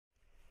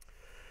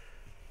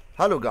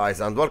Hello guys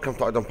and welcome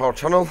to iDonPower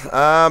channel.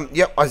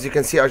 Yeah, as you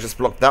can see I just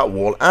blocked that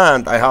wall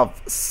and I have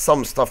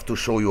some stuff to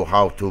show you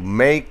how to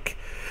make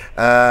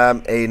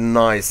a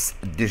nice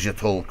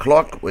digital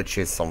clock, which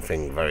is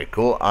something very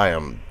cool. I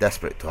am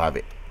desperate to have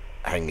it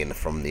hanging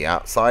from the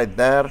outside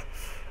there.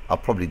 I'll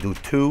probably do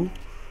two.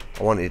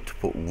 I wanted to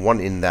put one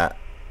in that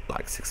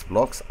like 6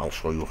 blocks. I'll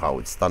show you how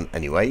it's done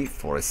anyway.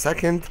 For a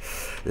second,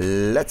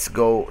 let's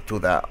go to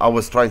that. I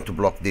was trying to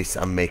block this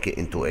and make it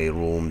into a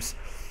rooms.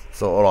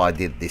 So all I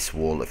did this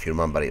wall, if you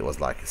remember, it was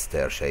like a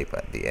stair shape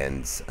at the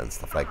ends and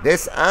stuff like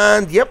this.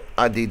 And yep,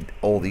 I did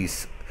all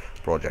these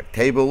project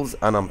tables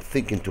and I'm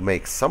thinking to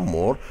make some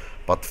more.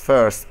 But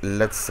first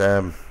let's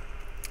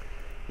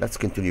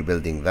continue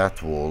building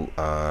that wall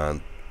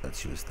and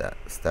let's use that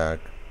stack.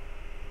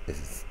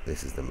 This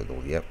is the middle,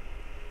 yep.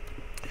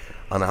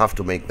 And I have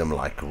to make them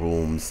like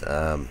rooms,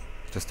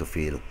 just to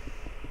feel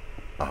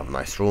I have a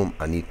nice room.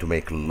 I need to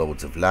make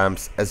loads of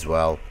lamps as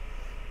well.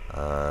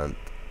 And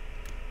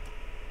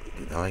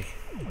did I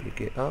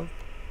pick it up?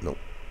 No.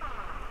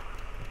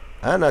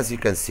 And as you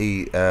can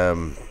see,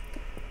 the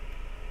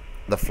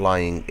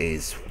flying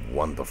is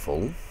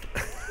wonderful.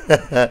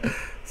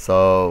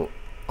 So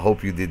I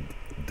hope you did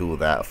do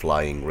that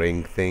flying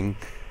ring thing.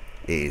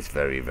 It is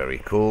very, very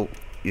cool.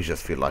 You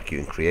just feel like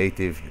you're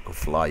creative. You could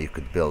fly, you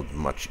could build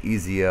much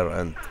easier,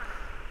 and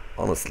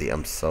honestly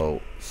I'm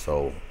so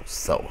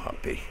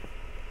happy.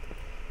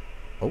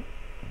 Oh,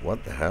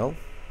 what the hell?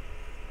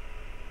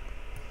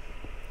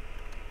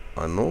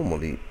 I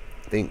normally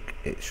think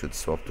it should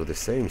swap to the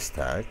same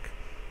stack,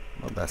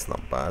 but that's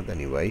not bad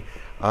anyway.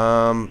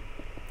 I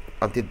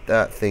did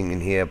that thing in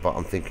here, but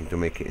I'm thinking to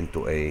make it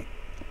into a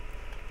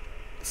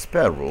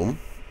spare room.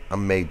 I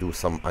need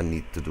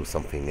to do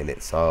something in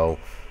it, so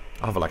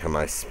I have like a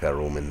nice spare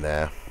room in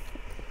there.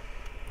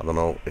 I don't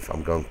know if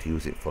I'm going to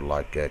use it for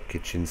like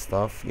kitchen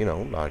stuff, you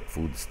know, like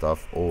food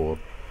stuff or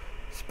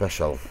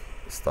special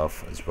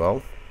stuff as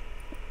well.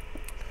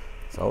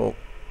 So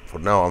for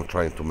now I'm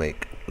trying to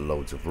make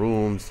loads of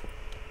rooms,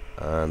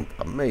 and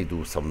I may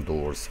do some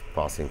doors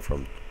passing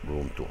from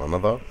room to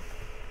another.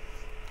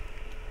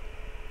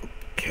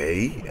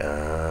 Okay,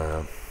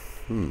 I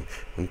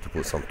need to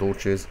put some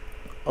torches,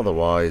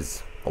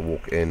 otherwise I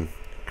walk in,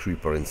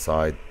 creeper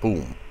inside,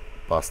 boom,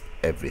 bust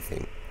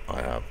everything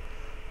I have,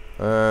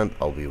 and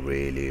I'll be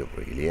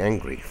really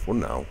angry. For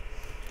now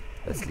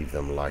let's leave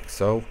them like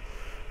so.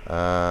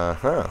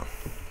 Now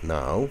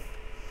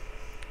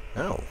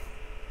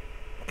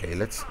okay,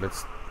 let's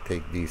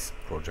take these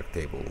project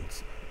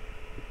tables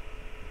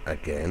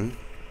again.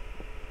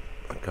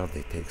 My god,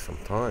 they take some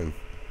time.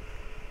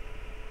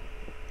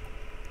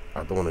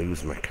 I don't want to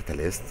use my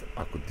catalyst.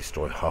 I could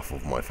destroy half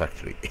of my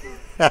factory.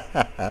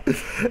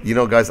 You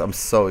know guys, I'm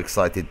so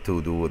excited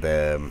to do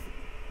the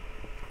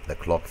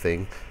clock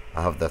thing.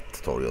 I have that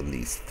tutorial on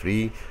these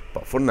 3,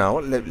 but for now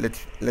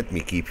let me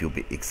keep you a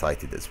bit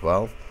excited as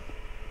well.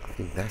 I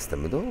think that's the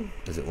middle.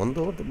 Is it one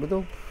door, the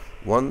middle?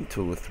 1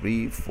 2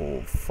 3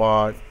 4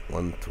 5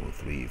 1 2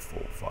 3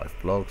 4 5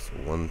 blocks.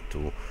 1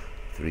 2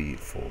 3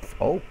 4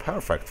 oh,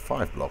 perfect,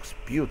 5 blocks,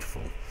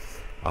 beautiful.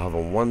 I have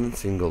a one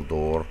single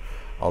door.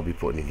 I'll be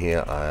putting in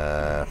here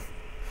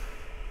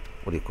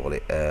what do you call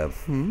it,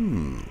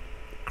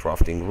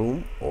 crafting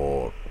room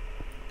or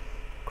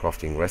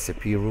crafting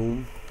recipe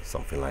room,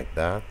 something like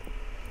that.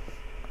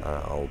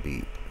 I'll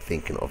be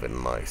thinking of a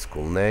nice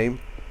cool name.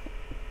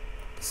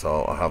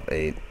 So I have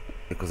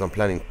because I'm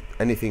planning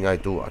anything I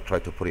do, I try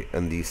to put it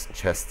in these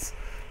chests,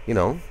 you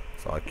know,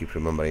 so I keep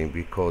remembering,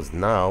 because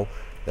now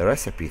the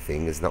recipe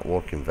thing is not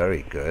working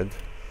very good.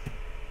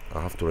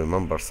 I have to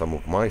remember some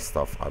of my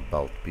stuff I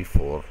built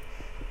before,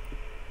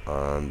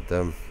 and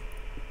oh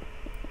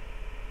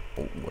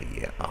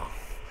yeah,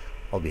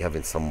 I'll be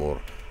having some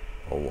more.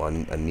 Oh,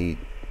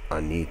 I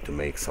need to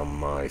make some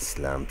nice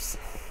lamps.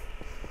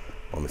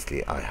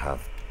 Honestly, I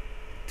have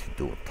to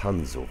do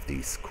tons of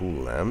these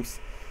cool lamps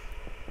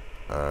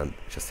and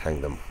just hang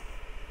them.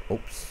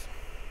 Oops,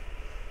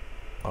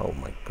 oh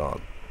my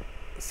god,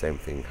 the same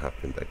thing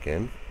happened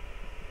again.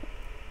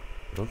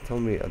 Don't tell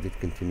me I did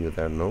continue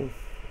there. No.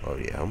 Oh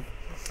yeah.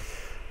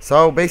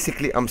 So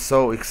basically I'm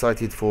so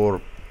excited for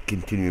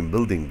continuing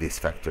building this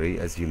factory.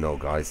 As you know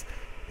guys,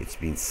 it's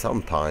been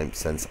some time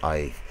since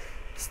I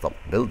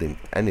stopped building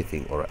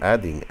anything or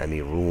adding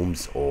any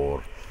rooms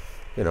or,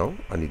 you know,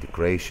 any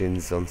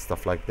decorations and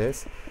stuff like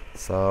this.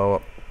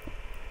 So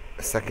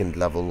second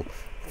level,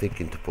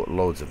 thinking to put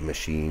loads of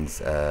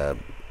machines,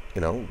 you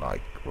know,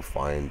 like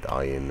refined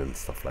iron and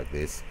stuff like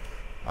this,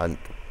 and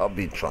I'll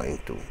be trying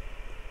to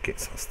get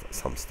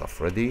some stuff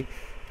ready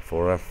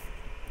for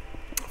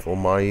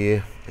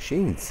my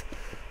machines.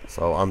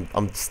 So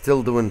I'm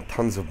still doing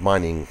tons of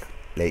mining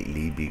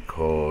lately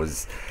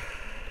because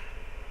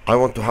I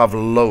want to have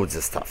loads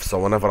of stuff, so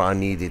whenever I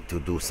needed to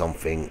do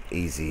something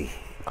easy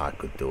I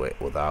could do it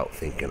without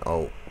thinking,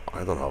 oh,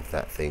 I don't have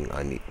that thing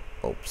I need.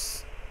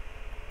 Oops,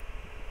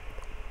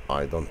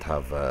 I don't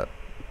have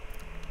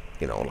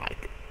you know,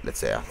 like let's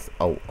say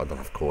oh, I don't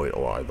have coal,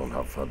 or I don't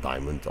have a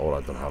diamond, or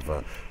I don't have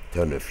a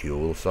ton of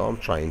fuel. So I'm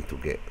trying to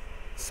get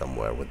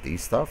somewhere with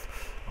these stuff.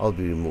 I'll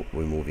be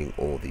removing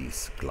all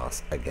these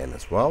glass again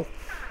as well.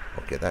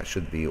 Okay, that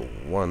should be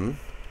 1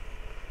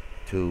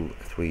 2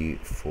 3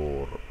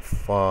 4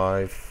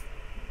 5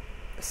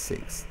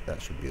 6.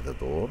 That should be the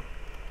door.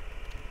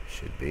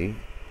 Should be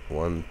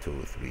 1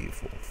 2 3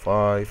 4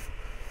 5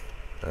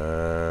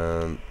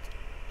 and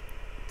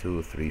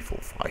 2 3 4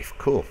 5.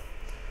 Cool.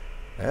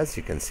 As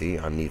you can see,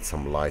 I need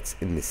some lights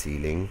in the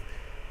ceiling,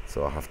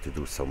 so I have to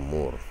do some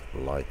more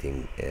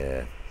lighting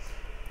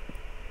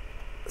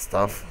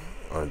stuff.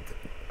 And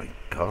my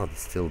god,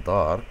 it's still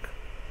dark.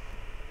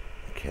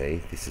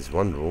 Okay, this is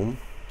one room,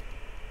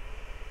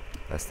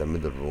 that's the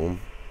middle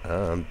room,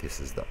 and this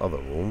is the other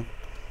room,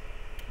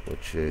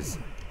 which is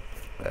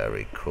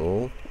very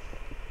cool.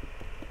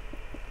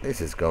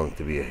 This is going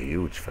to be a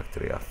huge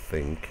factory, I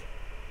think.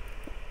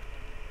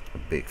 A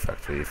big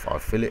factory. If I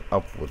fill it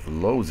up with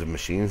loads of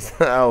machines,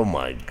 oh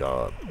my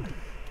god,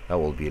 that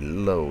will be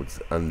loads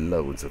and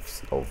loads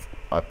of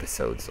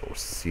episodes or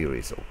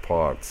series or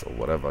parts or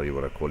whatever you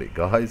want to call it,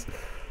 guys.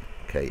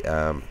 Okay,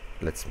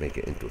 let's make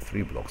it into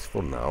 3 blocks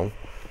for now.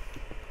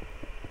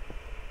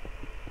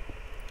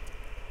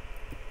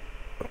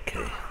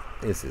 Okay,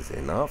 this is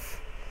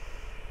enough.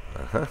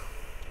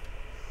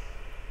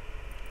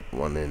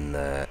 One in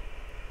there.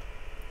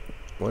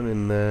 One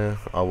in there.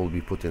 I will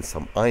be putting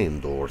some iron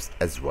doors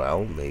as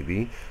well,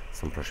 maybe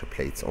some pressure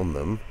plates on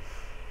them.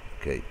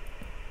 Okay,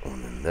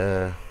 one in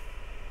there.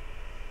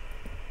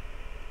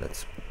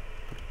 Let's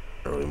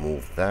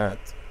remove that,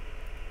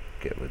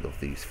 get rid of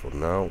these for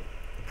now.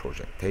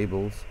 Project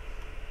tables,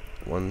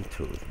 1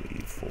 2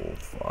 3 4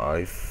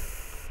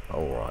 5.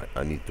 all right,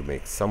 I need to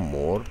make some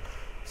more,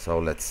 so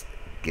let's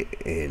get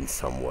in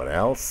somewhere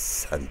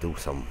else and do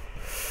some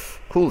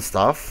cool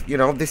stuff. You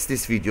know,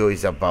 this video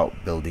is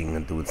about building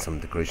and doing some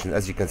decoration.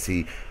 As you can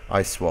see,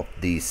 I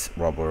swapped these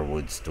rubber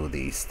woods to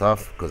these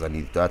stuff because I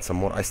need to add some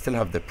more. I still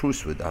have the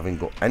spruce wood, I haven't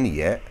got any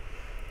yet.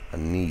 I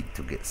need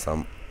to get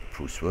some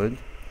spruce wood,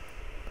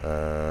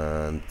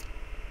 and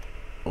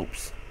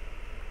oops,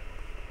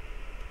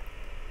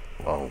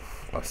 oh,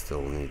 I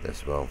still need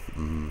as well.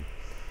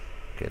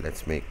 Okay,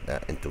 let's make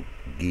that into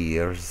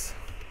gears.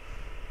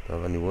 Do I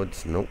have any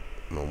woods? Nope,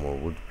 no more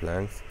wood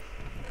planks.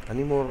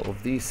 Any more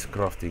of these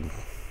crafting?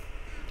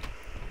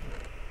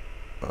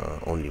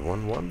 Only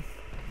one.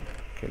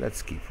 Okay,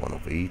 let's keep one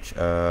of each.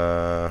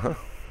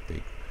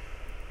 Take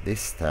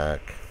this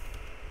stack,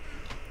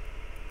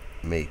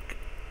 make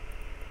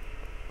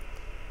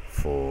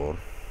 4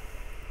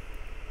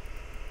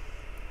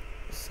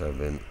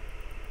 7.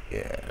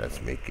 Yeah,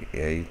 let's make it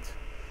 8.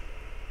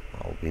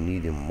 I'll be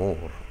needing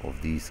more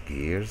of these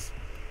gears,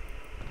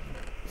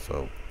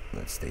 so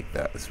let's take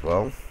that as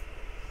well.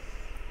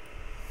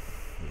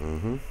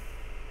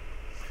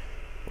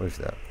 Where's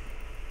that?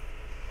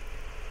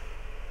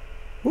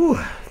 Ooh,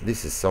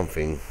 this is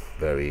something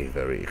very,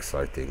 very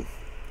exciting.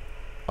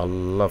 I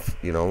love,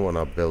 you know, when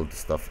I build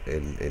stuff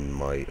in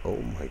my,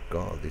 oh my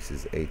god, this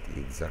is 8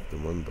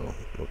 exactamundo.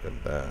 Look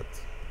at that.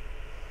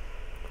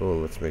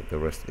 Cool. Let's make the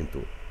rest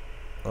into,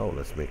 oh,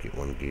 let's make it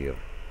 1 gear.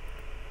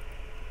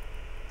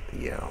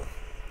 Yeah,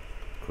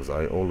 because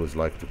I always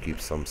like to keep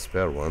some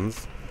spare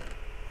ones.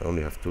 I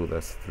only have 2,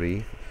 that's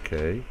 3.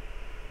 Okay,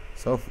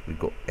 so we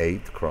got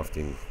 8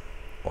 crafting,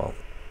 well,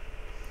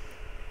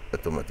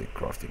 automatic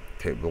crafting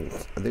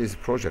tables, and there is a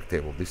project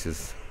table. This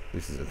is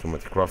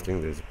automatic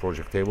crafting. There is a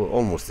project table,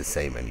 almost the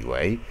same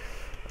anyway.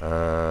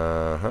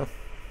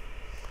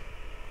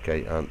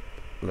 Okay, and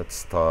let's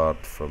start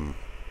from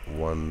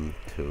 1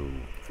 2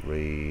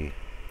 3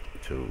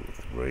 2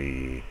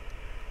 3.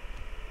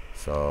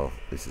 So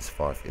this is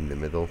 5 in the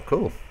middle.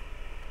 Cool.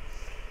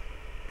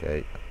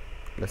 Okay,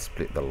 let's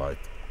split the light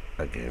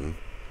again.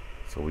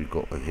 So we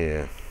got in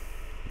here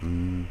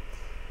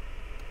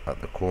at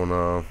the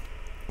corner,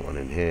 1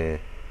 in here,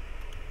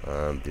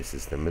 and this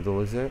is the middle,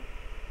 is it?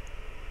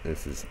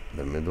 This is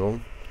the middle.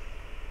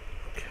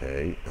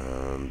 Okay,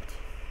 and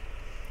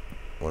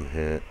 1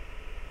 here.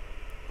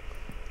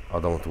 I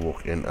don't want to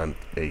walk in and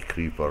a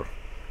creeper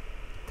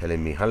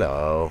telling me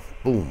hello,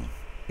 boom,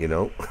 you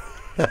know.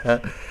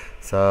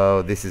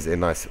 So this is a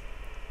nice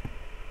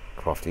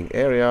crafting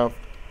area,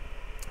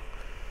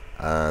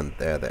 and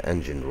they're the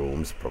engine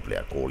rooms, probably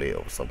I call it,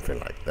 or something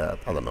like that.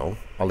 I don't know,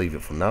 I'll leave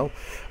it for now.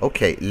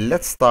 Okay,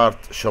 let's start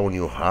showing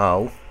you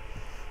how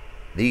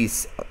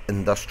these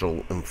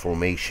industrial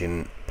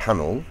information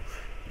panel.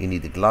 You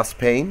need a glass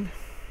pane,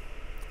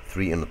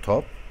 3 in the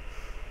top,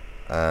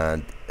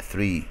 and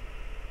 3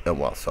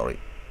 well, sorry,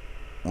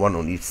 1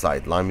 on each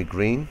side lime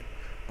green,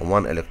 and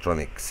 1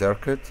 electronic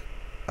circuit,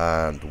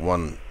 and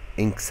 1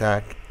 ink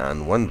sac,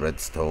 and 1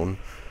 redstone.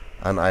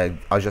 And I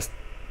just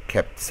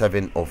kept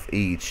 7 of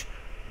each.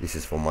 This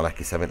is for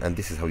Malaki 7, and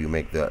this is how you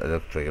make the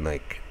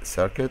electronic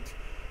circuit.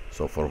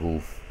 So for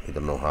who you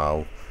don't know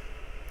how,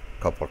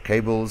 copper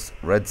cables,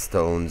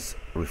 redstones,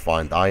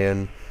 refined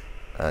iron,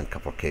 and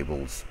copper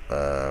cables.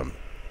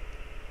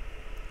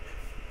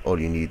 All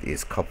you need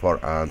is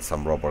copper and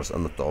some rubbers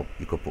on the top.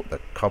 You could put the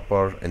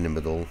copper in the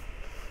middle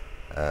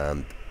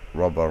and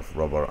rubber,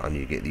 and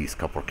you get these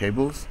copper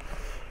cables.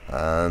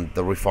 And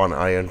the refined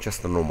iron,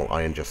 just the normal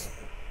iron, just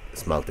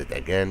smelt it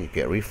again, you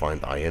get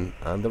refined iron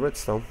and the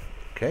redstone.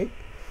 Okay,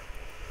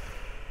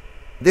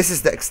 this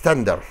is the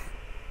extender,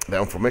 the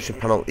information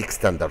panel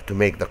extender, to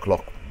make the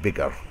clock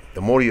bigger.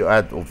 The more you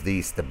add of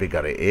these, the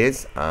bigger it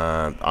is.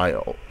 And I,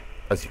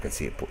 as you can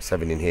see, put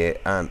 7 in here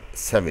and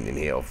 7 in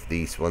here of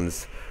these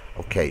ones.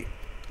 Okay,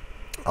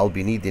 I'll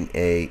be needing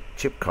a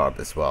chip card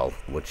as well,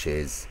 which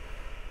is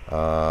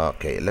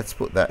okay, let's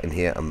put that in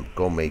here and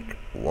go make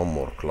one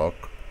more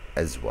clock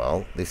as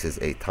well. This is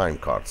a time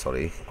card,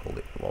 sorry, call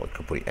it, well, you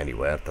can put it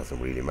anywhere, it doesn't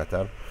really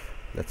matter.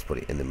 Let's put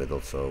it in the middle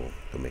so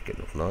to make it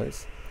look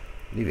nice.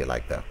 Leave it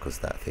like that because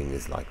that thing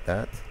is like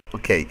that.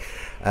 Okay,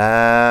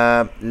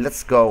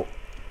 let's go.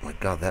 Oh my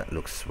god, that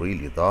looks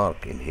really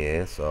dark in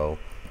here. So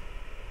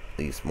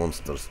these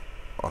monsters,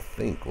 I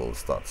think, will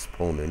start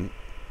spawning.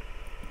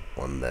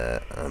 One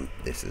there, and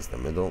this is the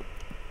middle,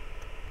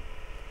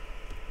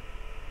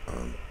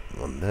 and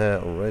one there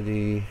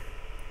already,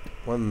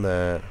 one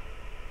there,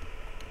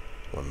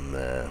 one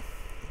there.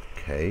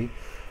 Okay,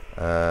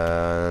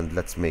 and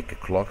let's make a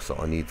clock. So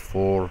I need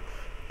 4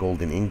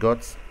 golden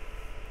ingots.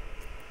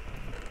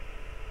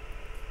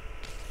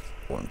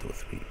 1, 2,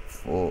 3,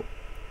 4.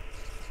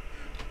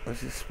 Is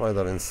this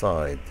spider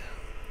inside?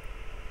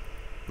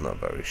 Not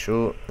very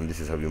sure. And this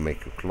is how you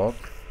make a clock.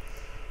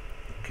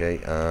 Okay,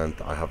 and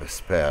I have a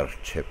spare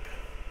chip,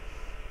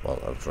 well,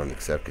 electronic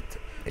circuit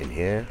in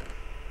here.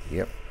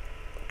 Yep.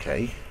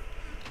 Okay,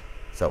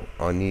 so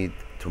I need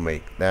to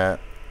make that,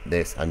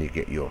 this, and you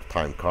get your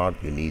time card.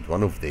 You need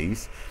one of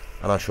these,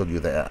 and I showed you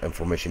the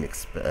information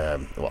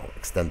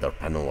extender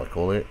panel, I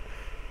call it,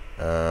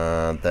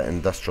 the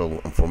industrial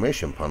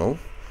information panel.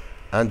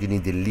 And you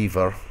need a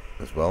lever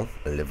as well,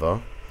 a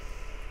lever,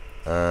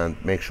 and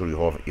make sure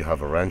you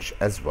have a wrench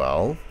as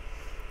well.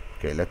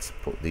 Okay, let's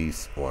put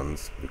these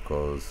ones,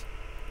 because,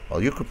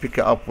 well, you could pick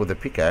it up with a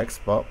pickaxe,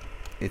 but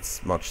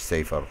it's much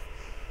safer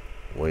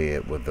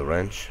with the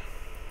wrench.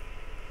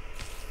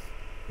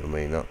 You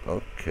may not.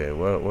 Okay,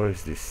 where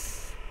is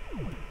this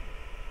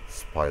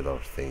spider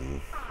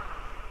thing?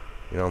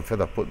 You know, I'm fed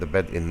up. Put the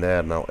bed in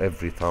there now.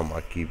 Every time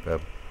I keep I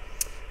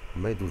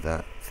may do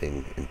that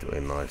thing into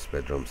a nice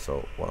bedroom.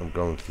 So what I'm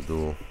going to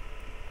do,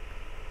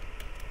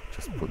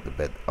 just put the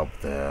bed up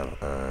there,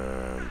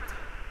 and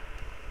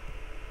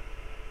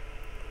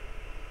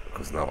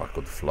because now I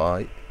could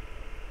fly.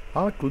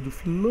 I could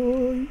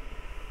fly.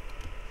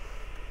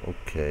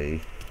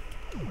 Okay,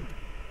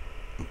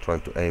 I'm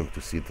trying to aim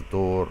to see the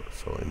door.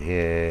 So in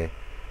here,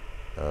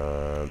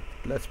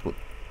 let's put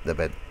the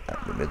bed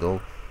at the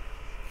middle.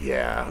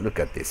 Yeah, look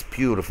at this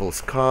beautiful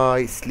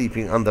sky,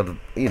 sleeping under the,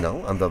 you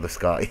know, under the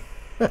sky.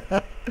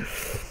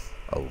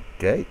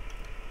 Okay,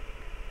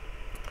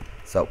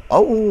 so,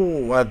 oh,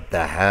 what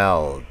the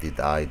hell did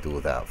I do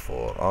that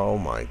for? Oh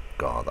my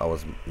god, I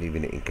was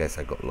leaving it in case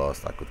I got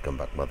lost. I could come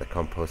back by the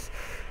compass.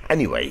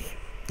 Anyway,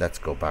 let's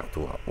go back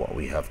to what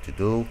we have to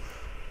do,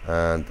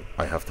 and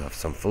I have to have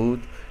some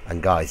food.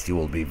 And guys, you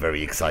will be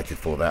very excited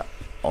for that.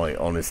 I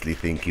honestly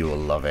think you will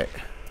love it.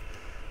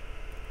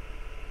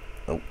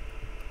 Oh,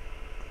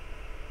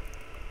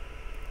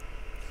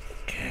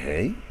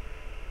 okay.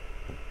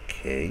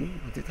 Okay,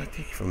 what did I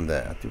take from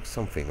there? I took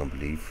something, I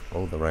believe.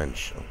 Oh, the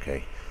wrench.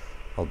 Okay,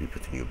 I'll be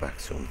putting you back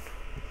soon.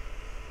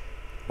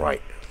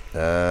 Right.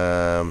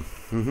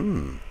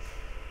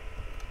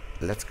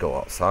 Let's go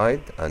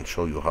outside and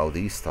show you how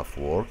these stuff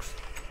works.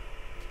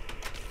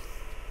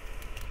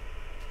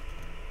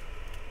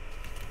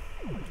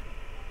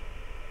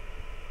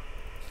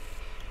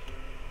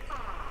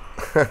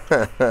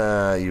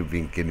 You've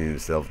been killing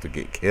yourself to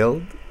get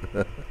killed.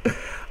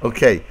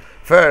 Okay,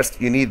 first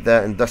you need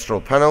the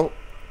industrial panel,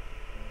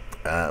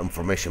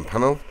 information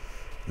panel,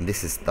 and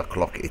this is the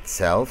clock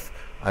itself.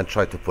 And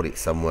try to put it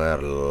somewhere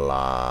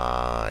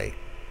like,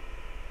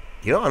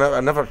 you know,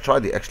 I never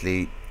tried it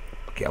actually.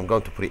 Okay, I'm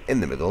going to put it in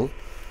the middle,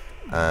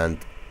 and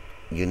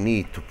you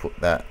need to put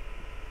that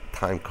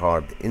time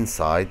card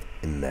inside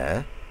in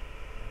there.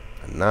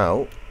 And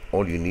now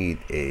all you need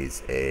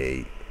is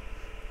a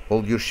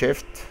hold your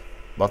shift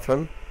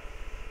button.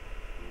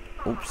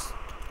 Oops,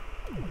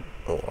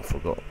 oh, I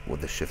forgot.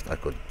 With the shift I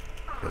could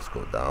just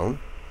go down.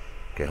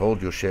 Okay, hold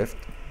your shift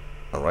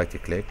and right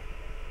click.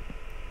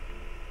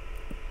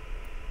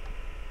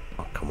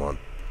 Oh, come on,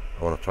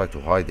 I want to try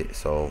to hide it.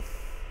 So,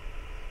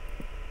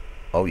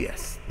 oh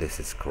yes, this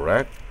is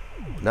correct.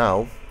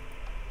 Now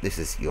this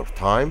is your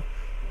time.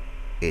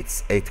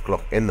 It's 8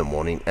 o'clock in the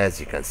morning, as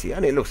you can see,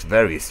 and it looks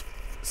very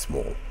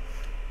small.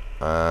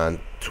 And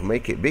to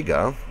make it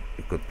bigger,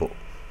 you could put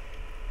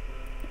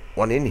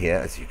one in here,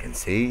 as you can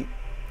see,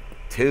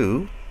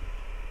 2,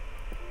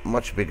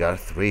 much bigger,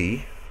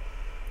 3,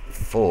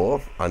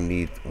 4. I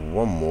need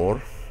one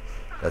more.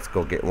 Let's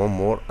go get one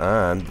more,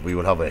 and we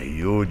will have a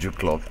huge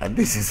clock. And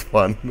this is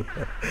fun.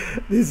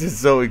 This is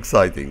so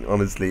exciting.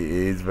 Honestly, it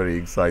is very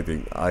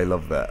exciting. I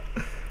love that.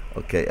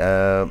 Okay,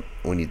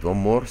 we need one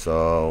more,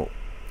 so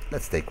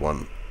let's take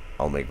one.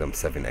 I'll make them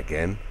 7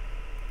 again.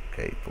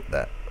 Okay, put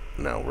that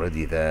now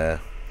ready there.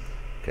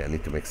 Okay, I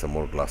need to make some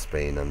more glass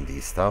pane and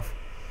these stuff.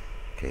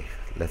 Okay,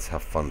 let's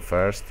have fun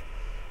first,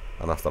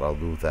 and after I'll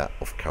do that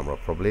off camera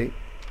probably.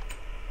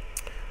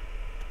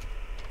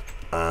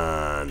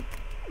 And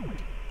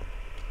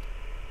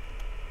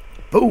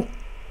boom,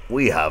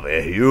 we have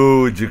a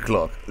huge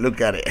clock.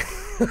 Look at it.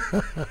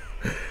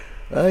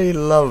 I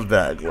love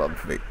that clock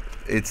thing.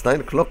 It's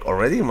 9 o'clock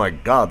already. My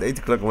god, 8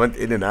 o'clock went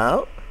in and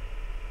out.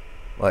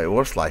 Well, it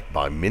works like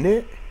by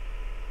minute.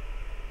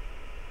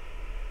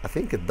 I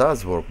think it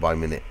does work by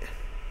minute.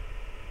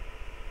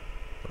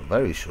 I'm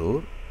very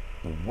sure.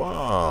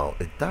 Wow,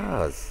 it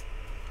does.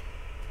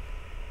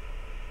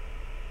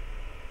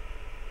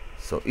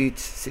 So each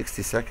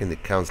 60 seconds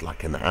it counts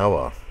like an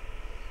hour.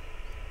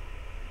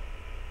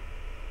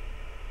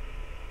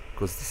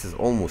 Because this is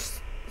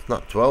almost, it's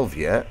not 12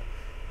 yet,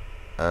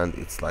 and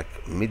it's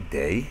like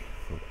midday.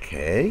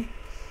 Okay,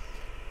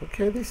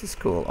 this is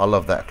cool. I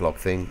love that clock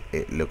thing.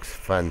 It looks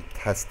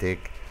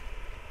fantastic.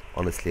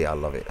 Honestly, I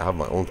love it. I have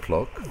my own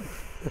clock.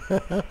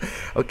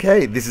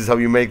 Okay, this is how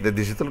you make the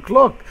digital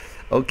clock.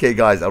 Okay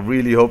guys, I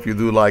really hope you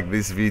do like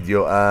this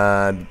video,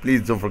 and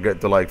please don't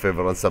forget to like,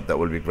 favorite and sub. That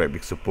will be great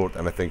big support,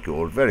 and I thank you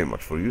all very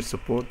much for your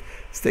support.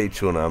 Stay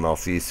tuned and I'll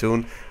see you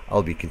soon.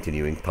 I'll be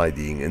continuing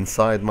tidying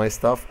inside my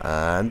stuff,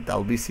 and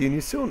I'll be seeing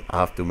you soon. I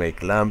have to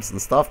make lamps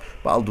and stuff,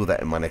 but I'll do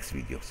that in my next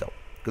video. So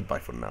goodbye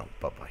for now.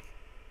 Bye bye.